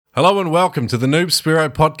Hello and welcome to the Noob Spearo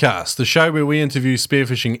podcast, the show where we interview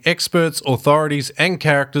spearfishing experts, authorities and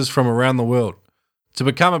characters from around the world. To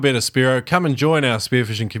become a better Spearo, come and join our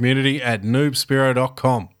spearfishing community at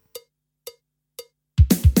noobspearo.com.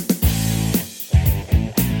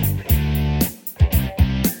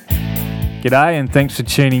 G'day and thanks for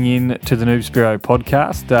tuning in to the Noob Spearo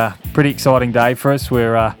podcast. Pretty exciting day for us.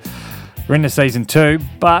 We're into season 2,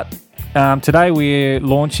 but today we're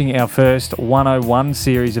launching our first 101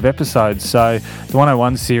 series of episodes. So the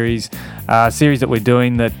 101 series that we're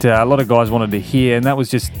doing that a lot of guys wanted to hear, and that was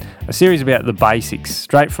just a series about the basics,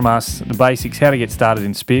 straight from us, the basics, how to get started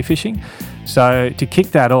in spearfishing. So to kick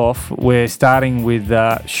that off, we're starting with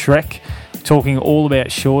Shrek, talking all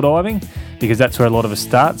about shore diving, because that's where a lot of us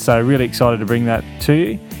start. So really excited to bring that to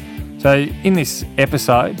you. So in this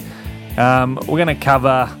episode, we're going to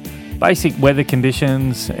cover basic weather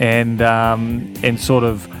conditions and sort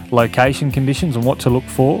of location conditions and what to look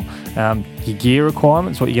for, your gear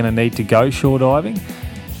requirements, what you're going to need to go shore diving,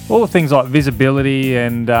 all the things like visibility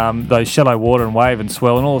and those shallow water and wave and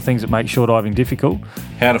swell and all the things that make shore diving difficult.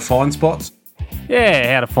 How to find spots?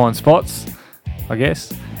 Yeah, how to find spots, I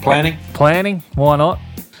guess. Planning, why not?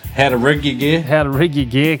 How to rig your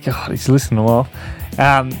gear? God, he's listening well.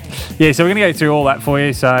 So we're going to go through all that for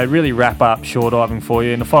you, so really wrap up shore diving for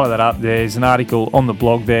you. And to follow that up, there's an article on the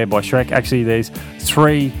blog there by Shrek. Actually, there's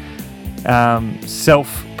 3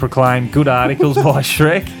 self-proclaimed good articles by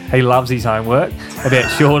Shrek. He loves his homework about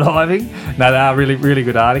shore diving. No, they are really, really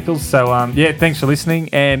good articles. So, thanks for listening.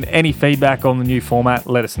 And any feedback on the new format,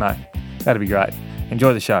 let us know. That'd be great.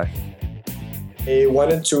 Enjoy the show. I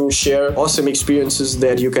wanted to share awesome experiences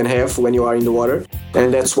that you can have when you are in the water,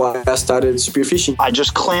 and that's why I started spearfishing. I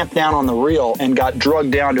just clamped down on the reel and got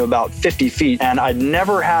drugged down to about 50 feet, and I'd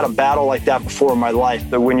never had a battle like that before in my life.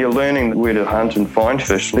 So when you're learning where to hunt and find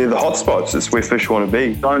fish, they're the hot spots. It's where fish want to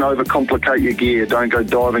be. Don't overcomplicate your gear. Don't go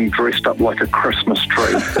diving dressed up like a Christmas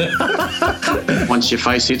tree. Once your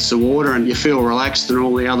face hits the water and you feel relaxed and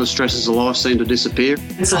all the other stresses of life seem to disappear.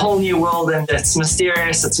 It's a whole new world and it's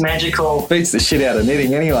mysterious, it's magical. Beats the shit out of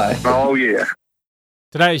netting anyway. Oh, yeah.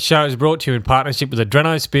 Today's show is brought to you in partnership with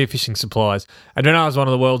Adreno Spearfishing Supplies. Adreno is one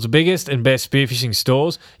of the world's biggest and best spearfishing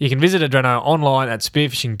stores. You can visit Adreno online at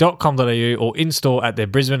spearfishing.com.au or in-store at their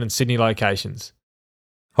Brisbane and Sydney locations.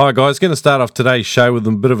 Hi guys, going to start off today's show with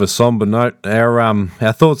a bit of a somber note.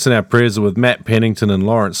 Our thoughts and our prayers are with Matt Pennington and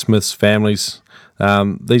Lawrence Smith's families.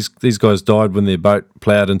 These guys died when their boat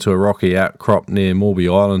ploughed into a rocky outcrop near Morby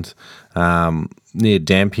Island, near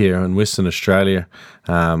Dampier in Western Australia,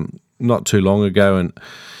 not too long ago. And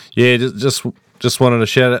yeah, just wanted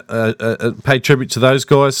to pay tribute to those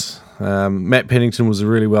guys. Matt Pennington was a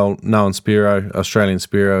really well-known Australian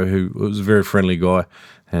Spearo, who was a very friendly guy.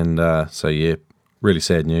 And really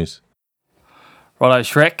sad news. Righto,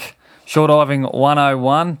 Shrek. Shore Diving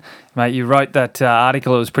 101. Mate, you wrote that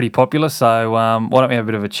article. It was pretty popular, so why don't we have a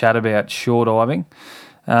bit of a chat about shore diving?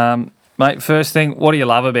 Mate, first thing, what do you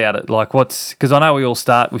love about it? Because I know we all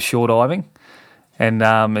start with shore diving, and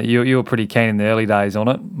you were pretty keen in the early days on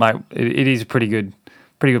it. Mate, it is a pretty good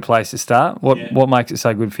place to start. What makes it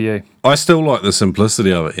so good for you? I still like the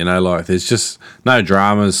simplicity of it, there's just no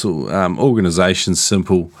dramas, organisation's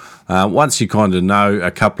simple. Once you kind of know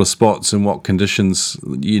a couple of spots and what conditions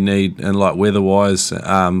you need and weather-wise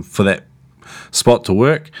for that spot to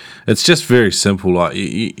work, it's just very simple.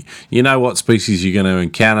 You know what species you're going to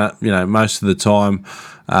encounter, most of the time,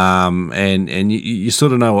 and you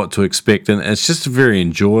sort of know what to expect, and it's just a very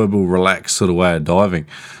enjoyable, relaxed sort of way of diving.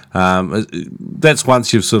 That's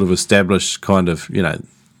once you've sort of established kind of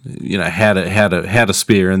how to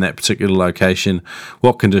spear in that particular location,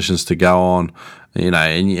 what conditions to go on,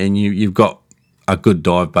 and you've got a good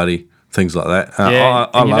dive buddy, things like that.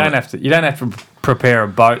 You don't have to prepare a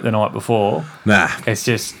boat the night before. Nah, it's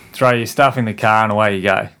just throw your stuff in the car and away you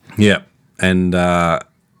go. Yep, and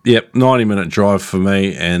 90-minute drive for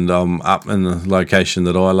me, and I'm up in the location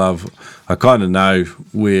that I love. I kind of know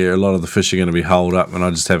where a lot of the fish are going to be holed up, and I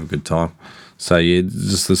just have a good time. So yeah,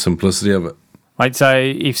 just the simplicity of it. Mate, so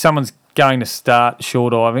if someone's going to start shore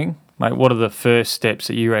diving, mate, what are the first steps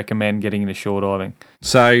that you recommend getting into shore diving?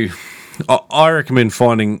 So I recommend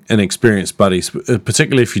finding an experienced buddy,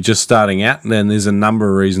 particularly if you're just starting out, and then there's a number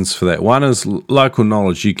of reasons for that. One is local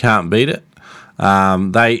knowledge. You can't beat it.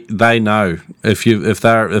 They know if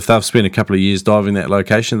they've spent a couple of years diving that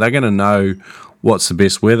location, they're going to know what's the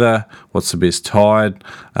best weather, what's the best tide,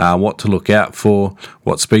 what to look out for,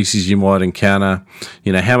 what species you might encounter,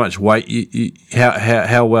 how much weight,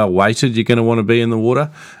 how well weighted you're going to want to be in the water,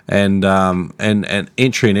 and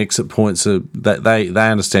entry and exit points. That they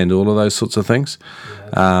understand all of those sorts of things.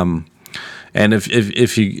 And if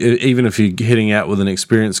you, even if you're heading out with an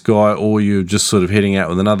experienced guy, or you're just sort of heading out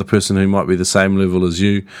with another person who might be the same level as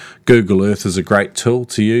you, Google Earth is a great tool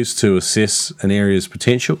to use to assess an area's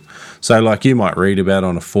potential. So like you might read about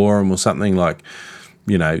on a forum or something like,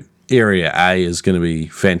 you know, area A is going to be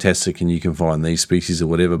fantastic and you can find these species or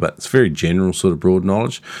whatever, but it's very general sort of broad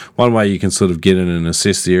knowledge. One way you can sort of get in and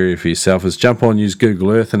assess the area for yourself is jump on, use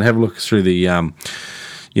Google Earth and have a look through the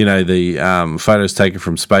photos taken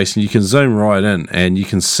from space, and you can zoom right in and you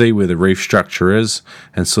can see where the reef structure is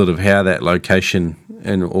and sort of how that location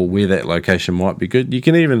or where that location might be good. You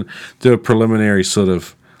can even do a preliminary sort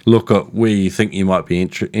of look at where you think you might be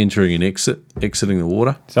entering and exiting the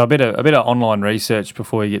water. So a bit of online research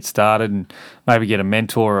before you get started, and maybe get a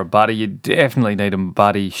mentor or a buddy. You definitely need a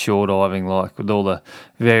buddy shore diving, like with all the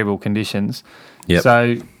variable conditions. Yep.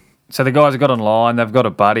 So the guys have got online, they've got a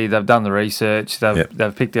buddy, they've done the research,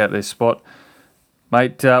 they've picked out their spot.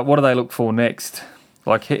 Mate, what do they look for next?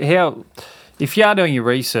 Like how, if you are doing your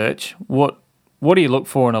research, what do you look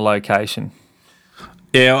for in a location?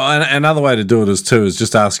 Yeah, another way to do it is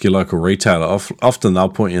just ask your local retailer. Often they'll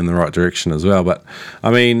point you in the right direction as well. But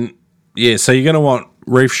I mean, yeah, so you're going to want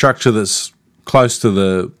reef structure that's close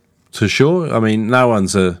to shore. I mean, you're not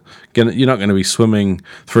going to be swimming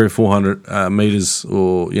 300 or 400 meters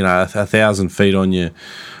or 1,000 feet on your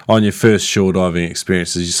first shore diving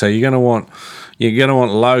experiences. So you're going to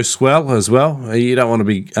want low swell as well. You don't want to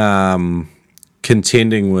be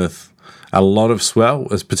contending with a lot of swell,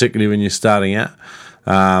 particularly when you're starting out.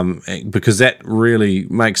 Because that really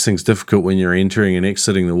makes things difficult when you're entering and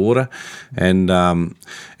exiting the water, and a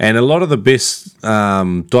lot of the best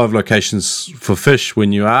dive locations for fish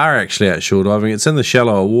when you are actually out shore diving, it's in the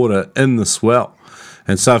shallower water in the swell.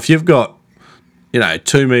 And so if you've got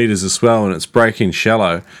 2 meters of swell and it's breaking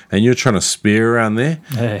shallow and you're trying to spear around there,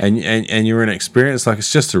 and you're inexperienced, like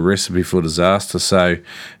it's just a recipe for disaster. So,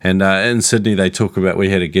 and in Sydney they talk about, we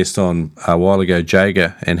had a guest on a while ago,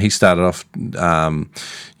 Jager, and he started off down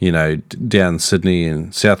Sydney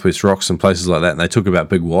and Southwest Rocks and places like that, and they talk about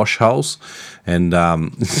big wash holes. And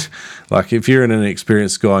like if you're an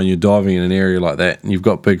inexperienced guy and you're diving in an area like that and you've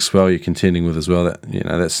got big swell you're contending with as well,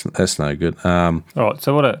 that's no good. All right,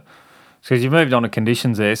 so because you've moved on to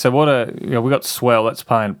conditions there, so we got swell, that's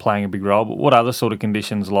playing a big role, but what other sort of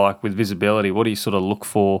conditions, like with visibility, what do you sort of look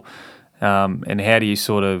for, and how do you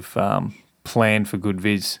sort of plan for good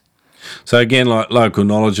viz? So again, like local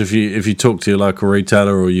knowledge, if you talk to your local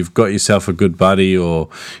retailer, or you've got yourself a good buddy, or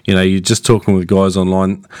you're just talking with guys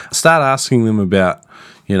online, start asking them about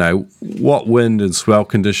what wind and swell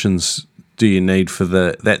conditions do you need for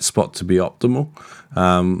that spot to be optimal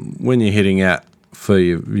when you're heading out for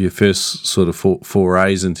your first sort of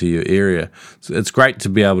forays into your area. It's great to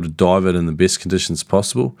be able to dive it in the best conditions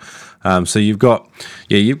possible. So you've got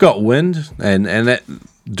wind, and that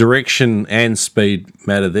direction and speed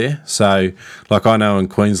matter there. So like I know in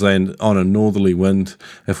Queensland, on a northerly wind,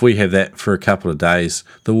 if we have that for a couple of days,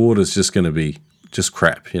 the water's just going to be just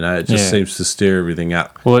crap, it just seems to stir everything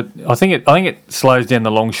up. Well, I think it slows down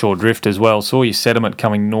the longshore drift as well. So all your sediment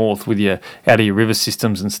coming north out of your river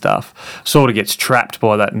systems and stuff sort of gets trapped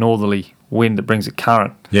by that northerly wind that brings a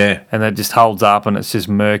current. Yeah. And that just holds up, and it's just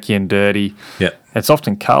murky and dirty. Yeah. It's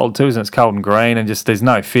often cold too, isn't it? It's cold and green, and just there's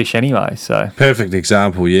no fish anyway. So perfect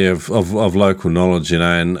example, of local knowledge,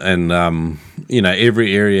 and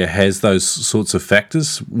every area has those sorts of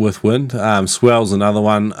factors with wind. Swell's another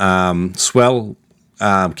one. Swell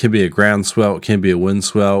can be a ground swell, it can be a wind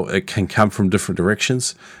swell. It can come from different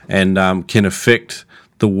directions and can affect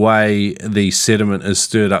the way the sediment is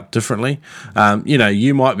stirred up differently.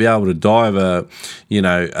 You might be able to dive a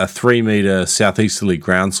 3 meter southeasterly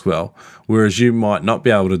ground swell, whereas you might not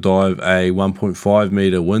be able to dive a 1.5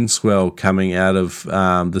 meter wind swell coming out of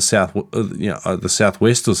the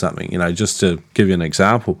southwest or something. Just to give you an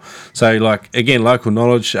example. So, like again, local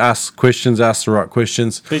knowledge. Ask the right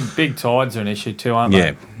questions. Big tides are an issue too, aren't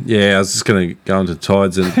they? Yeah. I was just going to go into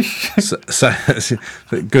tides, and so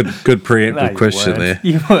good preemptive question there.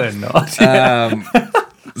 You were not.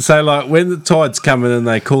 So, like, when the tide's coming in,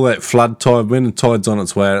 they call that flood tide. When the tide's on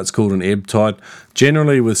its way out, it's called an ebb tide.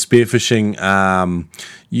 Generally, with spearfishing,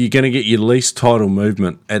 you're going to get your least tidal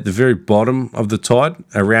movement at the very bottom of the tide,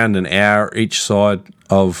 around an hour each side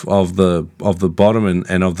of the bottom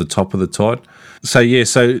and of the top of the tide. So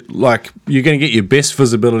like you're going to get your best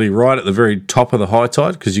visibility right at the very top of the high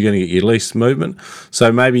tide, because you're going to get your least movement.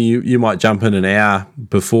 So maybe you might jump in an hour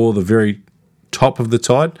before the very top of the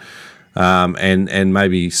tide. and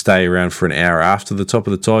maybe stay around for an hour after the top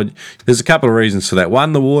of the tide. There's a couple of reasons for that.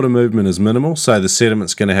 One, the water movement is minimal, so the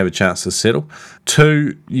sediment's going to have a chance to settle.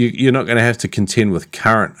 Two, you're not going to have to contend with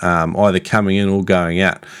current either coming in or going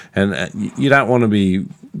out. And you don't want to be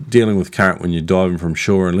dealing with current when you're diving from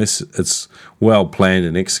shore unless it's well planned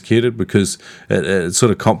and executed, because it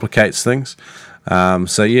sort of complicates things.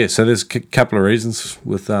 So there's a couple of reasons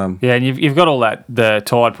with and you've got all the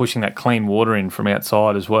tide pushing that clean water in from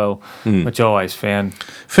outside as well, which I always found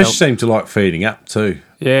fish seem to like feeding up too.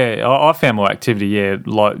 Yeah, I found more activity. Yeah,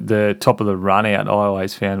 like the top of the run out, I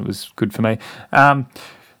always found it was good for me. What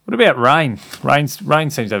about rain? Rain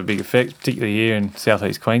seems to have a big effect, particularly here in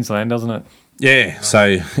southeast Queensland, doesn't it? Yeah,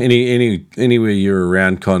 so anywhere you're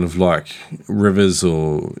around kind of like rivers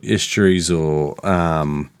or estuaries or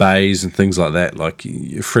bays and things like that, like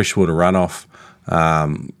freshwater runoff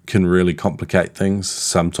can really complicate things.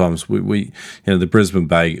 Sometimes we the Brisbane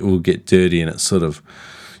Bay will get dirty, and it's sort of,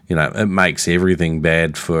 it makes everything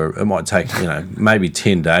bad it might take, maybe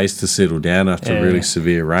 10 days to settle down after really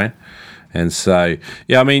severe rain. And so,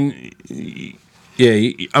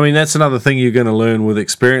 that's another thing you're going to learn with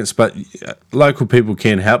experience, but local people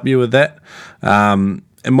can help you with that. And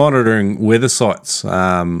monitoring weather sites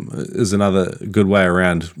is another good way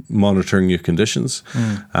around monitoring your conditions.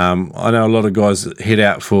 I know a lot of guys that head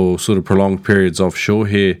out for sort of prolonged periods offshore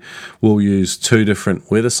here will use two different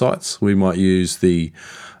weather sites. We might use the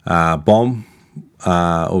BOM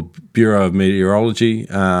or Bureau of Meteorology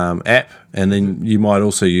app, and then you might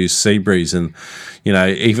also use Seabreeze. And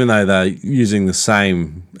even though they're using the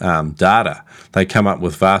same data, they come up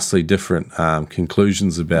with vastly different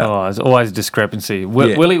conclusions about. There's always a discrepancy.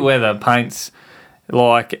 Willy Weather paints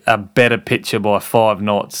like a better picture by 5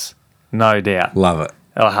 knots, no doubt. Love it.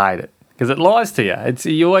 I hate it because it lies to you.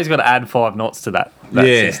 You always got to add 5 knots to that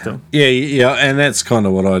system. Yeah, and that's kind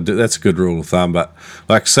of what I do. That's a good rule of thumb. But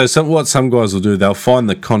what some guys will do, they'll find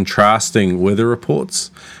the contrasting weather reports,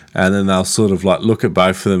 and then they'll sort of like look at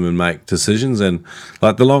both of them and make decisions. And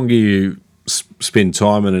like the longer you spend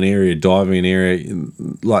time in an area, diving an area,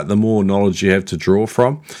 like the more knowledge you have to draw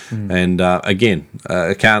from. And again,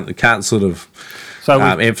 I can't sort of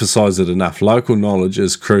emphasize it enough. Local knowledge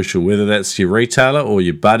is crucial, whether that's your retailer or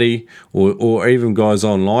your buddy or even guys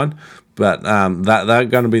online. But they're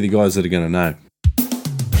going to be the guys that are going to know.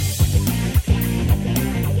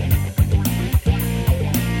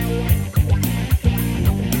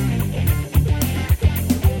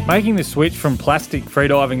 Making the switch from plastic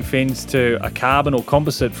freediving fins to a carbon or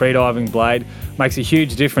composite freediving blade makes a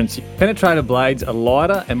huge difference. Penetrator blades are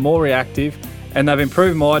lighter and more reactive, and they've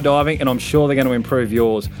improved my diving, and I'm sure they're going to improve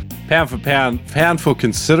yours. Pound for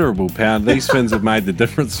considerable pound, these fins have made the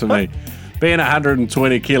difference for me. Being a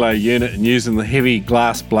 120 kilo unit and using the heavy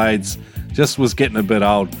glass blades just was getting a bit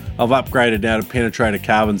old. I've upgraded now to Penetrator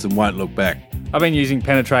carbons and won't look back. I've been using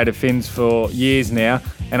Penetrator fins for years now,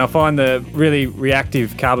 and I find the really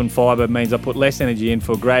reactive carbon fibre means I put less energy in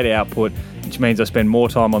for great output, which means I spend more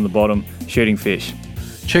time on the bottom shooting fish.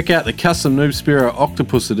 Check out the custom Noob Spearo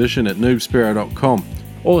Octopus Edition at noobspearo.com.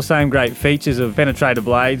 All the same great features of Penetrator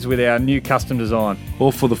blades with our new custom design.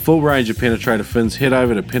 Or for the full range of Penetrator fins, head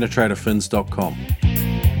over to penetratorfins.com.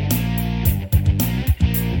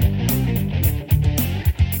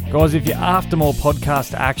 Guys, if you're after more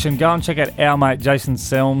podcast action, go and check out our mate Jason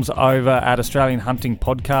Selms over at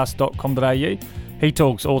australianhuntingpodcast.com.au. He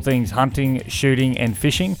talks all things hunting, shooting and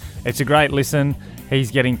fishing. It's a great listen.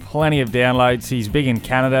 He's getting plenty of downloads. He's big in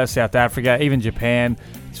Canada, South Africa, even Japan.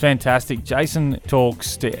 It's fantastic. Jason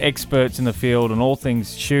talks to experts in the field on all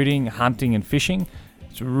things shooting, hunting and fishing.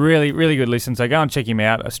 It's a really, really good listen. So go and check him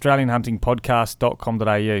out,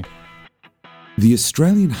 australianhuntingpodcast.com.au. The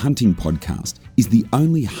Australian Hunting Podcast is the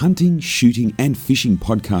only hunting, shooting and fishing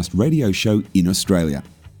podcast radio show in Australia.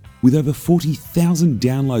 With over 40,000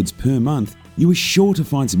 downloads per month, you are sure to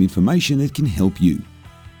find some information that can help you.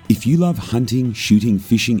 If you love hunting, shooting,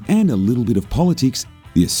 fishing and a little bit of politics,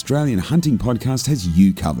 the Australian Hunting Podcast has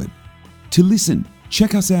you covered. To listen,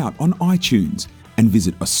 check us out on iTunes and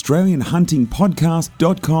visit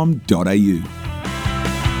australianhuntingpodcast.com.au.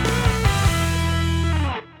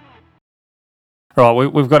 Right,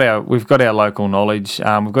 we've got our local knowledge.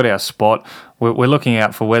 We've got our spot. We're looking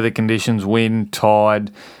out for weather conditions, wind,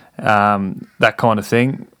 tide, that kind of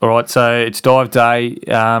thing. All right, so it's dive day.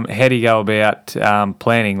 How do you go about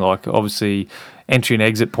planning? Like, obviously, entry and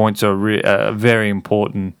exit points are a very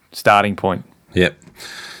important starting point. Yep.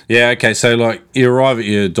 Yeah, okay, so like you arrive at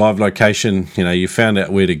your dive location, you found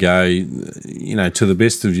out where to go, to the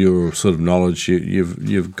best of your sort of knowledge,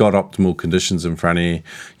 you've got optimal conditions in front of you.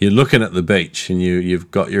 You're looking at the beach and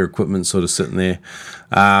you've got your equipment sort of sitting there.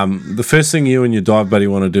 The first thing you and your dive buddy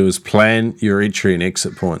want to do is plan your entry and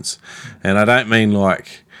exit points. And I don't mean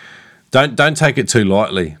like, don't take it too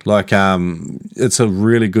lightly. Like, it's a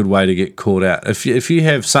really good way to get caught out. If you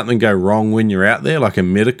have something go wrong when you're out there, like a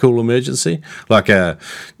medical emergency,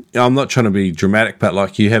 I'm not trying to be dramatic, but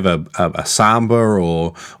like you have a samba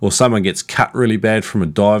or someone gets cut really bad from a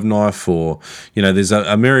dive knife, or there's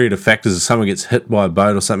a myriad of factors. If someone gets hit by a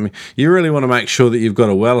boat or something, you really want to make sure that you've got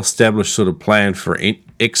a well-established sort of plan for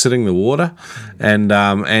exiting the water, and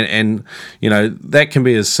that can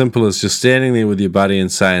be as simple as just standing there with your buddy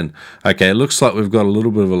and saying, okay, it looks like we've got a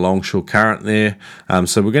little bit of a longshore current there,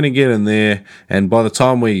 so we're going to get in there, and by the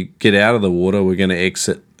time we get out of the water, we're going to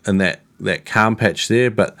exit in that calm patch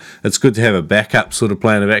there. But it's good to have a backup sort of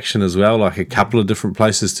plan of action as well, like a couple of different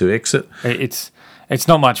places to exit. It's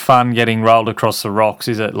not much fun getting rolled across the rocks,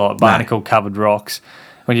 is it? Like barnacle covered rocks.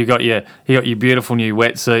 When you've got your beautiful new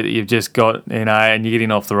wetsuit that you've just got, and you're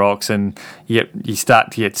getting off the rocks, and you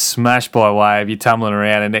start to get smashed by a wave, you're tumbling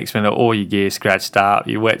around, and next minute all your gear scratched up,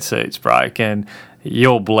 your wetsuit's broken,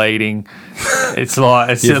 you're bleeding. It's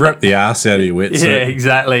like you've ripped the arse out of your wetsuit. Yeah,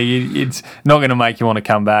 exactly. It's not going to make you want to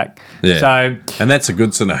come back. Yeah. And that's a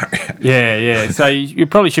good scenario. Yeah. So you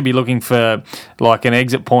probably should be looking for like an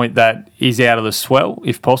exit point that is out of the swell,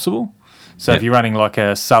 if possible. So if you're running like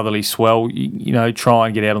a southerly swell, try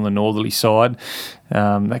and get out on the northerly side,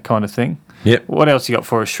 that kind of thing. Yep. What else you got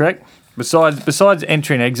for us, Shrek? Besides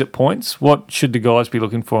entry and exit points, what should the guys be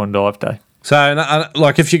looking for on dive day? So,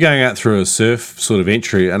 like if you're going out through a surf sort of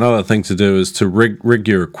entry, another thing to do is to rig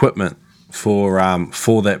your equipment for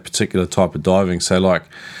that particular type of diving. So, like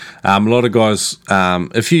a lot of guys,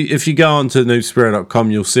 if you go onto noobsparrow.com,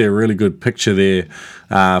 you'll see a really good picture there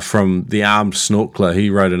from the Armed Snorkeler. He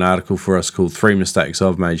wrote an article for us called 3 Mistakes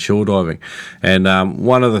I've Made Shore Diving. And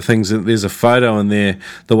one of the things, there's a photo in there,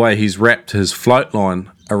 the way he's wrapped his float line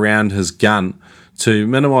around his gun to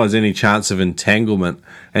minimise any chance of entanglement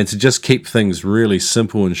and to just keep things really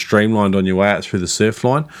simple and streamlined on your way out through the surf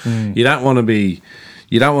line. You don't want to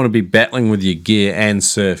be battling with your gear and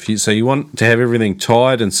surf. So you want to have everything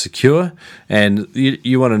tied and secure, and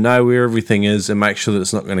you want to know where everything is and make sure that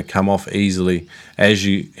it's not going to come off easily as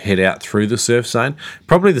you head out through the surf zone.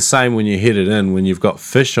 Probably the same when you head it in, when you've got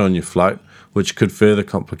fish on your float, which could further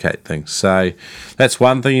complicate things. So that's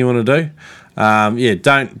one thing you want to do.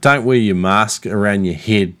 Don't wear your mask around your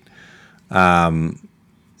head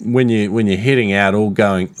when you're heading out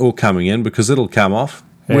or coming in, because it'll come off.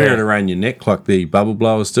 Wear it around your neck like the bubble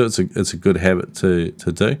blowers do. It's a good habit to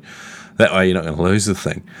do. That way you're not going to lose the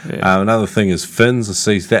thing. Another thing is fins. I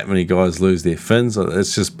see that many guys lose their fins.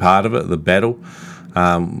 It's just part of it, the battle.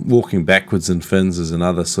 Walking backwards in fins is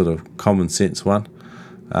another sort of common sense one.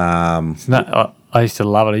 I used to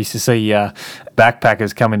love it. I used to see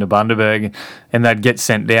backpackers come into Bundaberg and they'd get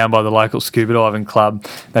sent down by the local scuba diving club.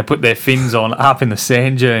 They put their fins on up in the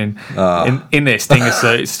sand dune in their stinger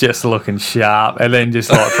suits, just looking sharp, and then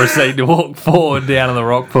just like proceed to walk forward down in the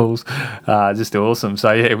rock pools. Just awesome.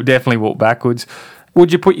 So yeah, we definitely walk backwards.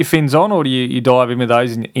 Would you put your fins on, or do you dive in with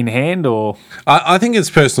those in hand? Or I think it's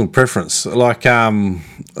personal preference. Like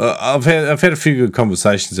I've had a few good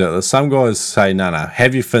conversations out there. Some guys say no,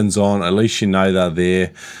 have your fins on. At least you know they're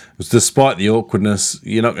there. Despite the awkwardness,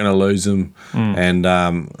 you're not going to lose them, and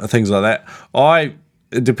things like that.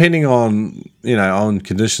 Depending on on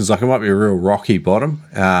conditions, like it might be a real rocky bottom.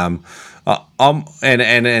 And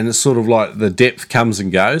it's sort of like the depth comes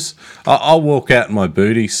and goes. I'll walk out in my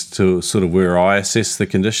booties to sort of where I assess the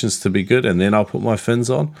conditions to be good, and then I'll put my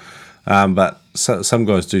fins on. But some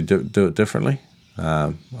guys do it differently.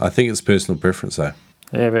 I think it's personal preference though.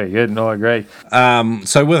 Yeah, very good. No, I agree.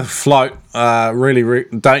 So with a float, really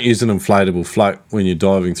don't use an inflatable float when you're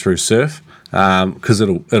diving through surf, because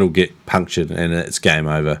it'll get punctured and it's game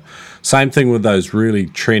over. Same thing with those really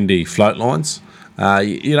trendy float lines.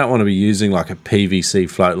 You don't want to be using like a PVC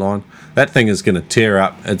float line. That thing is going to tear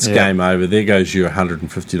up. It's game over. There goes your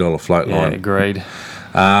 $150 float line. Yeah, agreed.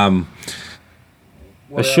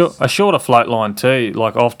 A shorter float line too.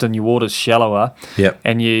 Like often your water's shallower. Yep.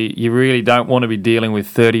 And you really don't want to be dealing with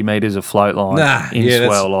 30 metres of float line in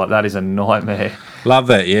swell. Like that is a nightmare. Love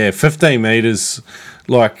that. Yeah, 15 metres.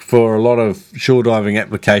 Like for a lot of shore diving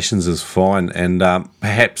applications is fine, and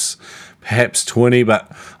perhaps 20,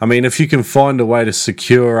 but I mean if you can find a way to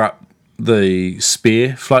secure up the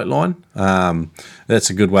spare float line. That's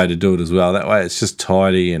a good way to do it as well. That way it's just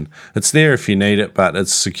tidy and it's there if you need it, but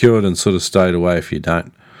it's secured and sort of stowed away if you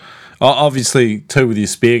don't. Obviously, too, with your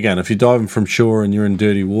spear gun, if you're diving from shore and you're in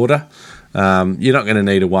dirty water, you're not going to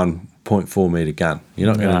need a 1.4 meter gun. You're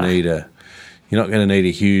not going to need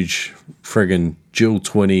a huge friggin' dual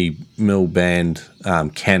 20 mil band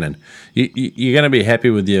cannon. You're going to be happy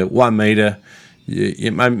with your 1 meter,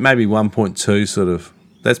 maybe 1.2 sort of.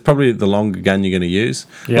 That's probably the longer gun you're going to use.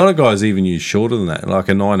 Yep. A lot of guys even use shorter than that, like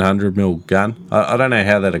a 900 mil gun. I don't know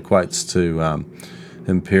how that equates to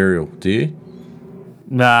Imperial. Do you?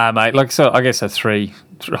 Nah, mate. Like, so I guess a 3.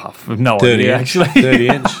 No 30 idea, inch, actually. 30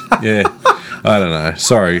 inch. Yeah. I don't know.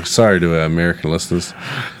 Sorry to our American listeners.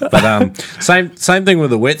 But same thing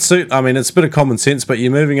with the wetsuit. I mean, it's a bit of common sense, but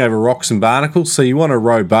you're moving over rocks and barnacles, so you want a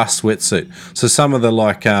robust wetsuit. So some of the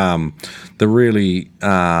the really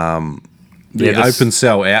open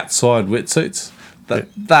cell outside wetsuits, they're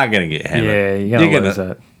going to get hammered. Yeah, you're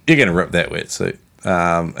going to rip that wetsuit.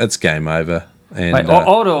 It's game over. And, mate,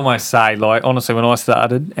 I would almost say, like, honestly, when I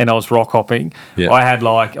started and I was rock hopping,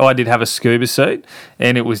 I did have a scuba suit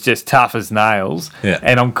and it was just tough as nails. Yeah.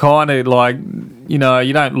 And I'm kind of like, you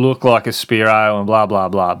don't look like a Spiro and blah, blah,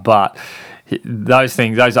 blah. But those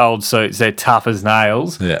things, those old suits, they're tough as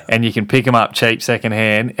nails. Yeah. And you can pick them up cheap second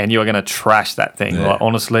hand and you're going to trash that thing. Yeah. Like,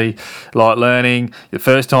 honestly, like learning, the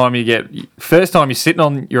first time you're sitting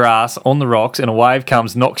on your ass on the rocks and a wave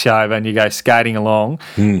comes, knocks you over and you go skating along.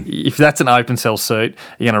 If that's an open cell suit,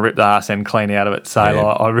 you're going to rip the arse end clean out of it. So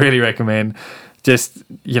I really recommend just,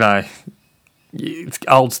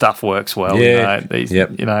 old stuff works well. Yeah.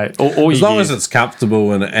 As long as it's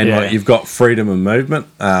comfortable and like you've got freedom of movement,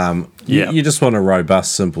 you just want a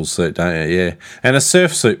robust, simple suit, don't you? Yeah. And a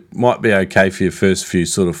surf suit might be okay for your first few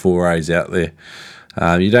sort of forays out there.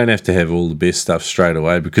 You don't have to have all the best stuff straight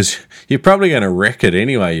away because you're probably going to wreck it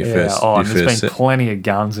anyway. There's been plenty of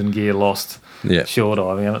guns and gear lost shore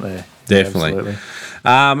diving, haven't there? Definitely.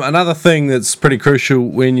 Another thing that's pretty crucial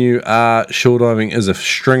when you are shore diving is a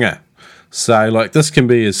stringer. So, like, this can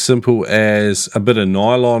be as simple as a bit of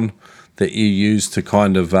nylon that you use to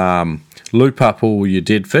kind of loop up all your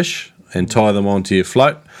dead fish and tie them onto your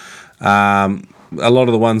float. A lot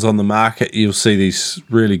of the ones on the market, you'll see these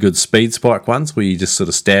really good speed spike ones where you just sort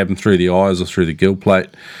of stab them through the eyes or through the gill plate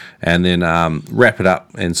and then wrap it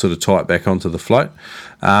up and sort of tie it back onto the float.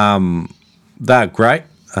 They're great.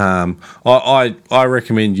 I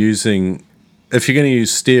recommend using, if you're going to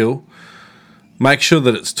use steel, make sure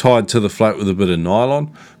that it's tied to the float with a bit of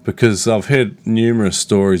nylon because I've heard numerous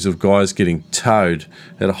stories of guys getting towed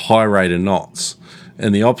at a high rate of knots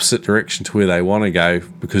in the opposite direction to where they want to go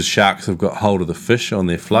because sharks have got hold of the fish on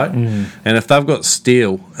their float. And if they've got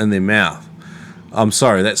steel in their mouth, I'm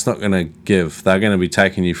sorry, that's not going to give. They're going to be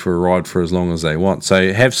taking you for a ride for as long as they want.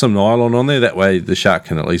 So have some nylon on there. That way the shark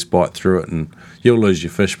can at least bite through it and you'll lose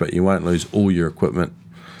your fish, but you won't lose all your equipment.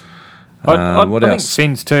 I think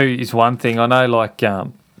fins too is one thing. I know, like,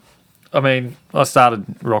 I started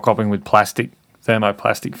rock hopping with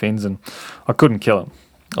thermoplastic fins, and I couldn't kill them.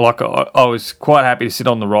 Like, I was quite happy to sit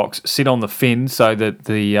on the rocks, sit on the fins, so that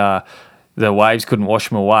the waves couldn't wash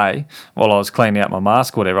them away while I was cleaning out my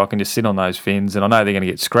mask or whatever. I can just sit on those fins, and I know they're going to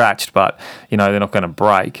get scratched, but they're not going to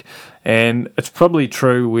break. And it's probably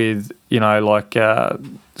true with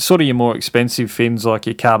sort of your more expensive fins, like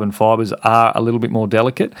your carbon fibres, are a little bit more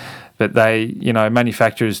delicate. But they,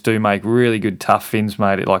 manufacturers do make really good tough fins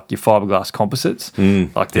made like your fiberglass composites.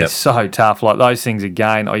 Like they're so tough. Like those things,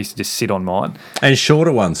 again, I used to just sit on mine. And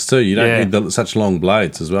shorter ones too. You don't need such long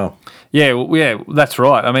blades as well. Yeah, that's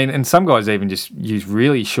right. I mean, and some guys even just use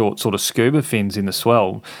really short sort of scuba fins in the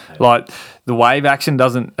swell. Like the wave action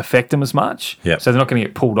doesn't affect them as much. So they're not going to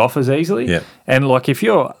get pulled off as easily. And like if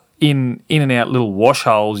you're in and out little wash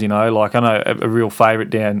holes, like I know a real favourite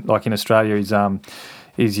down like in Australia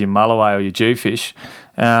is your mulloway or your jewfish.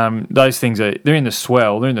 Those things they're in the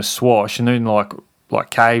swell, they're in the swash, and they're in like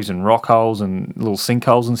caves and rock holes and little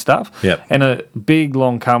sinkholes and stuff. And a big,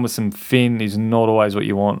 long cumbersome fin is not always what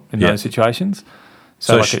you want in those situations.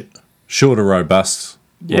 So shorter, robust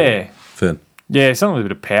fin. Yeah, something with a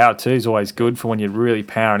bit of power too is always good for when you're really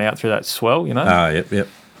powering out through that swell, Yep.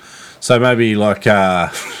 So maybe like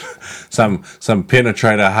some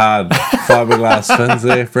penetrator hard fiberglass fins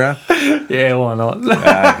there, bro. Yeah, why not?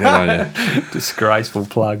 Good on you. Disgraceful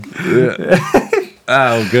plug.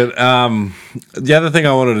 Oh, good. The other thing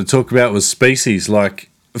I wanted to talk about was species. Like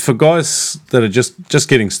for guys that are just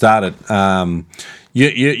getting started,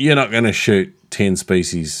 you're not going to shoot 10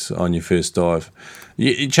 species on your first dive.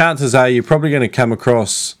 Chances are you're probably going to come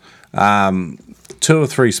across 2 or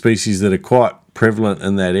 3 species that are quite prevalent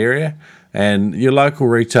in that area. And your local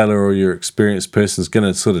retailer or your experienced person is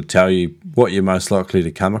going to sort of tell you what you're most likely to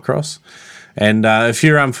come across. And if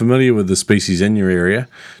you're unfamiliar with the species in your area,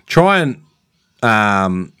 try and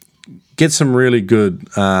get a really good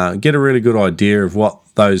idea of what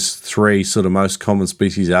those 3 sort of most common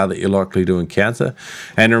species are that you're likely to encounter.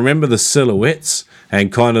 And remember the silhouettes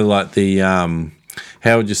and kind of like the,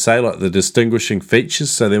 how would you say, like the distinguishing features.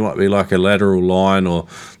 So there might be like a lateral line or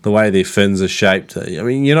the way their fins are shaped. I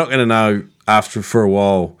mean, you're not going to know for a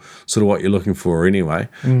while sort of what you're looking for anyway.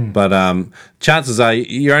 But chances are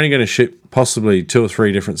you're only going to shoot possibly 2 or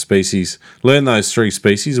 3 different species. Learn those 3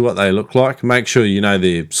 species, what they look like. Make sure you know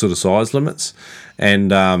their sort of size limits, and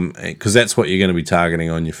because that's what you're going to be targeting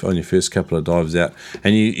on your first couple of dives out.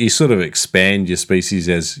 And you sort of expand your species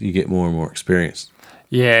as you get more and more experienced.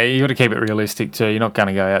 Yeah, you got to keep it realistic too. You're not going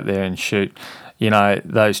to go out there and shoot,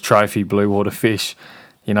 those trophy blue water fish.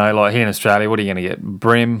 Like here in Australia, what are you going to get?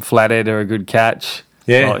 Brim, flathead are a good catch.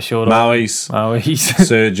 Yeah, like mowies,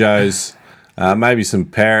 Sergos, maybe some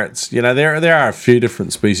parrots. There are a few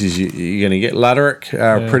different species you're going to get. Luderick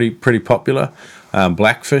are pretty popular.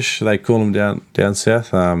 Blackfish, they call them down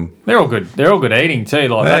south. They're all good. They're all good eating too.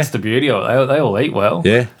 That's the beauty of it. They all eat well.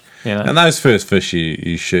 Yeah. And those first fish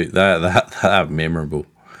you shoot, they're memorable.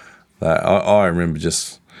 I remember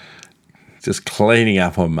just cleaning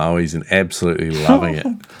up on mowies and absolutely loving it.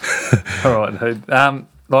 All right, dude.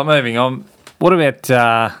 Moving on. What about?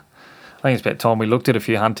 I think it's about time we looked at a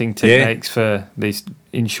few hunting techniques for these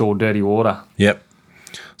inshore dirty water. Yep.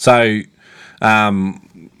 So,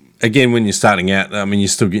 again, when you're starting out, I mean, you're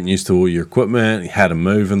still getting used to all your equipment, how to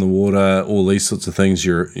move in the water, all these sorts of things.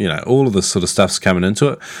 All of this sort of stuff's coming into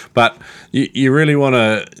it. But you really want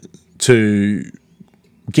to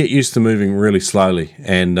get used to moving really slowly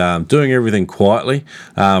and doing everything quietly,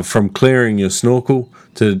 from clearing your snorkel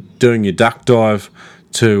to doing your duck dive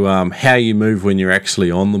to how you move when you're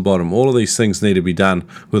actually on the bottom. All of these things need to be done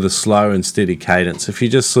with a slow and steady cadence. If you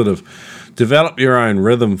just sort of develop your own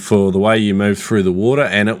rhythm for the way you move through the water,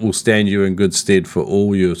 and it will stand you in good stead for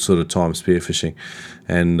all your sort of time spearfishing.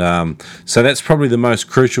 And so that's probably the most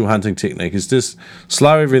crucial hunting technique, is just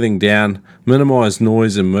slow everything down, minimise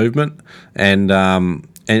noise and movement,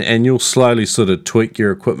 and you'll slowly sort of tweak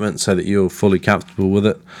your equipment so that you're fully comfortable with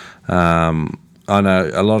it. I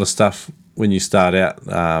know a lot of stuff when you start out,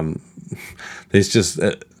 there's just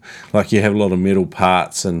like you have a lot of metal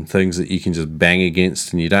parts and things that you can just bang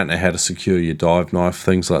against, and you don't know how to secure your dive knife,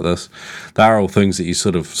 things like this. They are all things that you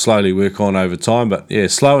sort of slowly work on over time, but yeah,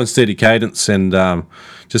 slow and steady cadence, and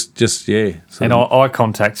just. And eye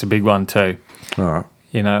contact's a big one too. All right.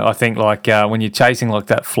 I think like when you're chasing like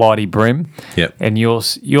that flighty brim, and you're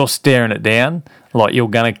staring it down like you're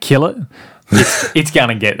going to kill it. It's going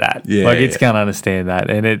to get that. It's going to understand that,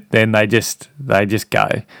 and then they just go.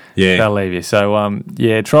 Yeah, they'll leave you. So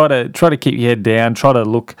try to keep your head down. Try to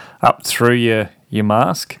look up through your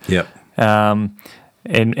mask. Yep. And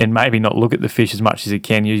maybe not look at the fish as much as you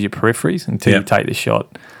can. Use your peripheries until you take the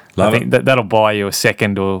shot. I think that'll buy you a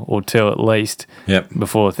second or 2 at least. Yep.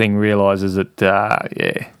 Before the thing realises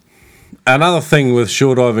that. Another thing with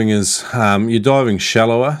shore diving is you're diving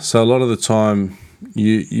shallower, so a lot of the time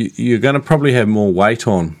you're going to probably have more weight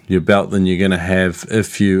on your belt than you're going to have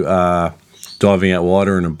if you are diving out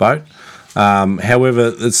wider in a boat.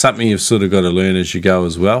 However, it's something you've sort of got to learn as you go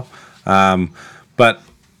as well. But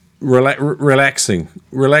relaxing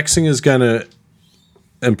is going to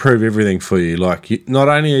improve everything for you. Like, not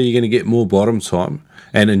only are you going to get more bottom time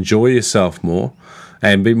and enjoy yourself more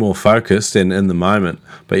and be more focused and in the moment,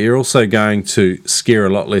 but you're also going to scare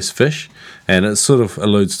a lot less fish. And it sort of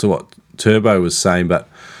alludes to what Turbo was saying, but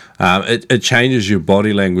it changes your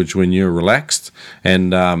body language when you're relaxed.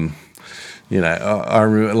 And I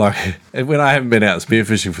remember, like, when I haven't been out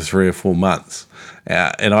spearfishing for 3 or 4 months,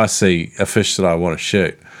 and I see a fish that I want to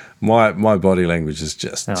shoot, my body language is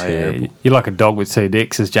just terrible. Yeah. You're like a dog with 2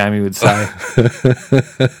 dicks, as Jamie would say.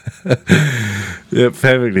 Yeah,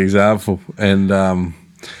 perfect example. And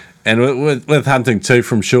with hunting too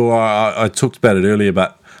from shore, I talked about it earlier,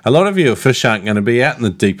 but a lot of your fish aren't going to be out in the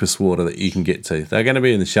deepest water that you can get to. They're going to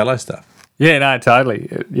be in the shallow stuff. Yeah, no,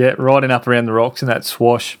 totally. Yeah, riding up around the rocks in that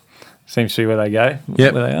swash seems to be where they go.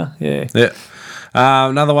 Yep. Where they are. Yeah. Yeah.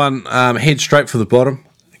 Another one, head straight for the bottom.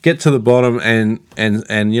 Get to the bottom, and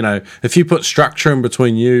if you put structure in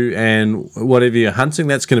between you and whatever you're hunting,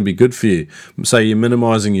 that's going to be good for you. So you're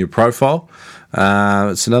minimising your profile.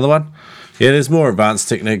 It's another one. Yeah, there's more advanced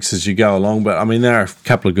techniques as you go along, but I mean, there are a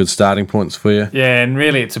couple of good starting points for you. Yeah, and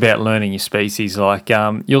really it's about learning your species. Like,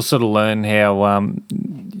 you'll sort of learn how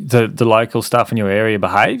the local stuff in your area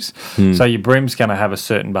behaves. So your brim's going to have a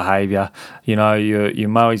certain behaviour. You know, your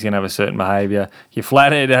mower's going to have a certain behaviour. Your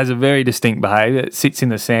flathead has a very distinct behaviour. It sits in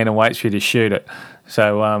the sand and waits for you to shoot it.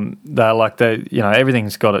 So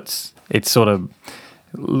everything's got its sort of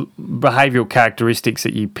behavioural characteristics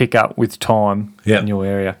that you pick up with time in your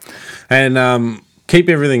area. And keep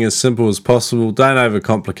everything as simple as possible. Don't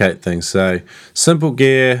overcomplicate things. So simple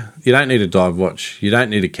gear. You don't need a dive watch. You don't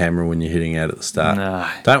need a camera when you're hitting out at the start. No.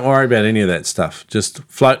 Don't worry about any of that stuff. Just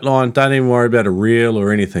float line. Don't even worry about a reel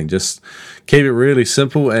or anything. Just keep it really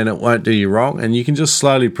simple and it won't do you wrong. And you can just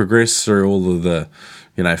slowly progress through all of the,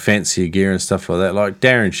 fancier gear and stuff like that. Like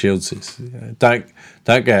Darren Shields says, don't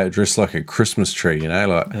go out dressed like a Christmas tree,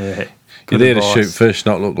 you're there to shoot fish,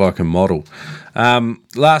 not look like a model.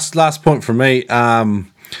 Last point from me.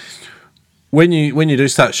 When you do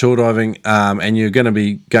start shore diving and you're going to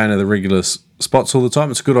be going to the regular spots all the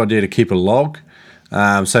time, it's a good idea to keep a log.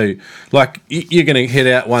 So, like, you're going to head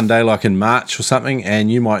out one day, like in March or something,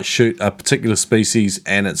 and you might shoot a particular species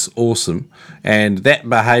and it's awesome. And that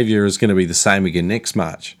behaviour is going to be the same again next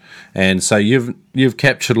March. And so you've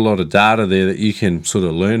captured a lot of data there that you can sort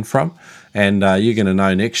of learn from. And you're going to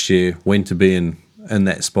know next year when to be in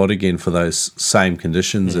that spot again for those same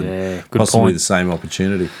conditions and possibly the same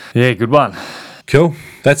opportunity. Yeah, good one. Cool.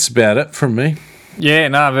 That's about it from me. Yeah,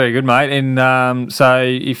 no, very good, mate. And so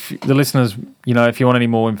if the listeners, if you want any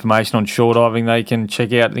more information on shore diving, they can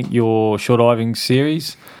check out your shore diving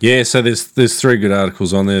series. Yeah, so there's 3 good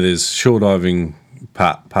articles on there. There's shore diving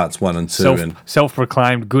parts 1 and 2.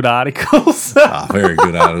 Self-proclaimed good articles. Very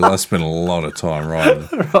good articles. I spent a lot of time writing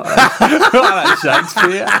them. right,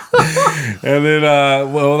 Shakespeare. And then,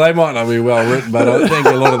 they might not be well written, but I think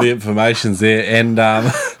a lot of the information's there. And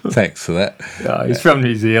thanks for that. He's from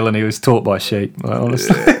New Zealand. He was taught by sheep,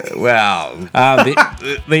 honestly.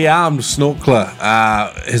 The Armed Snorkeler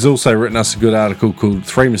has also written us a good article called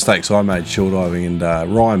 3 Mistakes I Made Shore Diving, and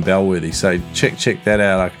Ryan Bellworthy. So check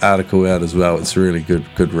that article out as well. It's a really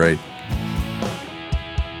good read.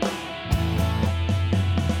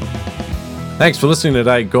 Thanks for listening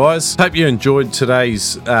today, guys. Hope you enjoyed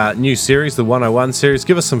today's new series, the 101 series.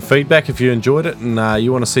 Give us some feedback if you enjoyed it and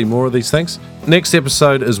you want to see more of these things. Next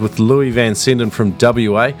episode is with Louis Van Senden from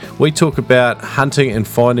WA. We talk about hunting and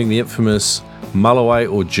finding the infamous mulloway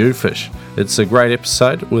or jewfish. It's a great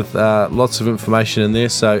episode with lots of information in there,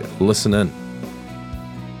 so listen in.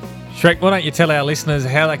 Shrek, why don't you tell our listeners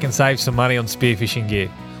how they can save some money on spearfishing gear?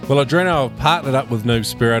 Well, Adreno have partnered up with Noob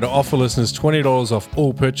Spearo to offer listeners $20 off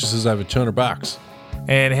all purchases over $200.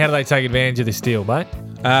 And how do they take advantage of this deal, mate?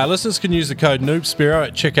 Listeners can use the code NoobSpearo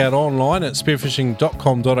at checkout online at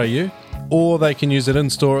spearfishing.com.au, or they can use it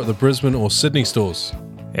in-store at the Brisbane or Sydney stores.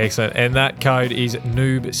 Excellent. And that code is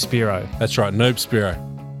Noob Spearo. That's right, Noob Spearo.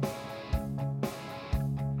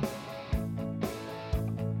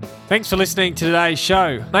 Thanks for listening to today's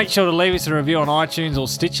show. Make sure to leave us a review on iTunes or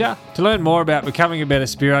Stitcher. To learn more about becoming a better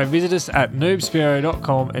Spearo, visit us at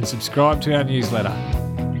noobspearo.com and subscribe to our newsletter.